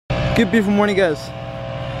Good beautiful morning, guys.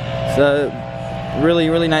 It's a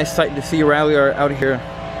really nice sight to see a rally out here.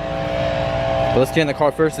 But let's get in the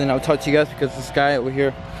car first and then I'll talk to you guys because this guy over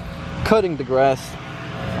here cutting the grass.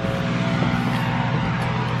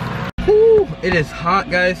 Woo, it is hot,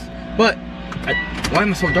 guys, but why am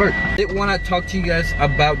I so dark? I didn't want to talk to you guys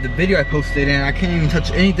about the video I posted and I can't even touch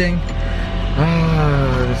anything.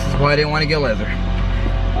 This is why I didn't want to get leather.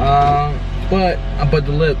 But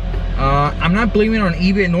the lip. I'm not blaming it on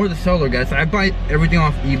eBay nor the seller, guys. I buy everything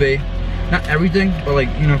off eBay. Not everything, but like,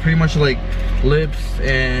 you know, pretty much like lips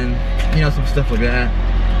and, you know, some stuff like that.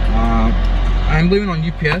 I'm blaming on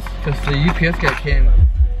UPS because the UPS guy came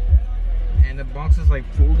and the box is like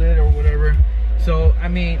folded or whatever. So, I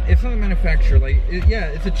mean, it's not a manufacturer. Like, yeah,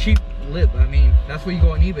 it's a cheap lip. I mean, that's where you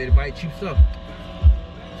go on eBay to buy cheap stuff.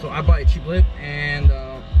 So I buy a cheap lip and,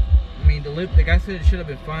 I mean, the lip, the guy said it should have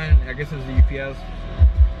been fine. I guess it's the UPS.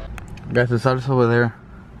 Guys, the side is over there.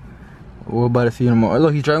 We're about to see him more. Oh,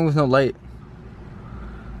 look, he's driving with no light.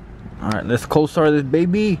 Alright, let's cold start this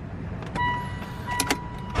baby.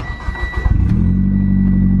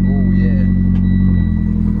 Oh, yeah.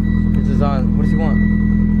 This is on. What does he want?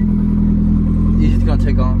 He's just gonna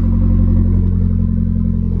take off.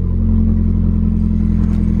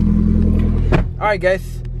 Alright,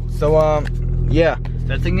 guys. So, yeah.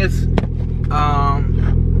 The thing is,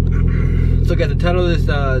 so guys, the title of this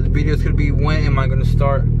video is gonna be when am I gonna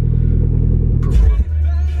start performing?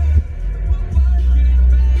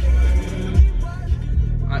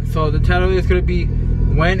 So the title is gonna be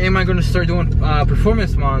when am I gonna start doing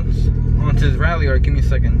performance mods onto this rally art. Give me a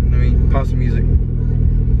second. Let me pause the music.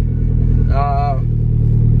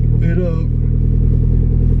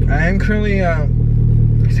 I am currently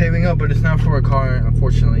saving up, but it's not for a car,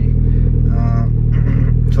 unfortunately.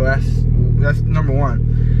 So that's number one.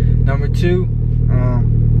 Number two,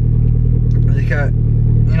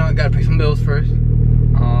 I gotta pay some bills first.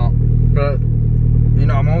 But you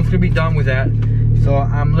know, I'm almost gonna be done with that. So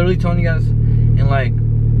I'm literally telling you guys in like,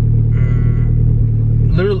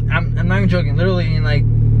 literally, I'm not even joking. Literally in like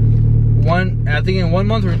I think in 1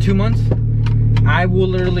 month or 2 months, I will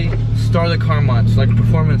literally start the car mods, like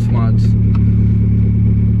performance mods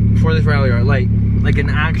for this rally art, like an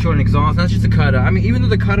actual exhaust, not just a cutter. I mean, even though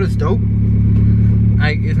the cutter is dope,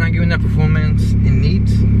 it's not giving that performance it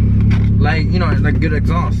needs, like, you know, like good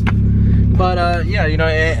exhaust. But yeah, you know,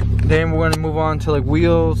 then we're gonna move on to like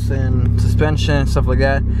wheels and suspension and stuff like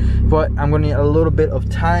that. But I'm gonna need a little bit of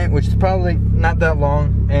time, which is probably not that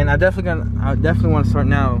long. And I definitely want to start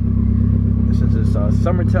now since it's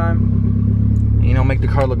summertime. You know, make the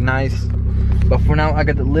car look nice. But for now, I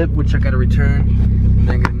got the lip, which I gotta return, and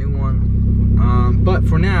then get a new one. But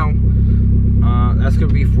for now, that's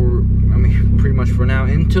gonna be for, I mean, pretty much for now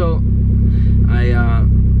until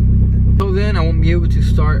until then I won't be able to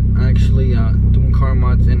start actually doing car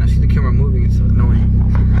mods. And I see the camera moving, it's annoying.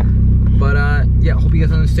 But yeah, I hope you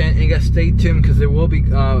guys understand, and you guys stay tuned because there will be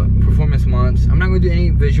performance mods. I'm not gonna do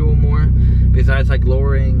any visual more besides like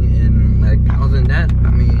lowering and like other than that.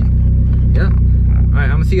 I mean, yeah. Alright,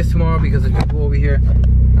 I'm gonna see you guys tomorrow because there's people over here.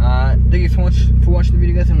 Thank you so much for watching the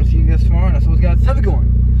video, guys. I'm gonna see you guys tomorrow, and as always, guys, have a good one.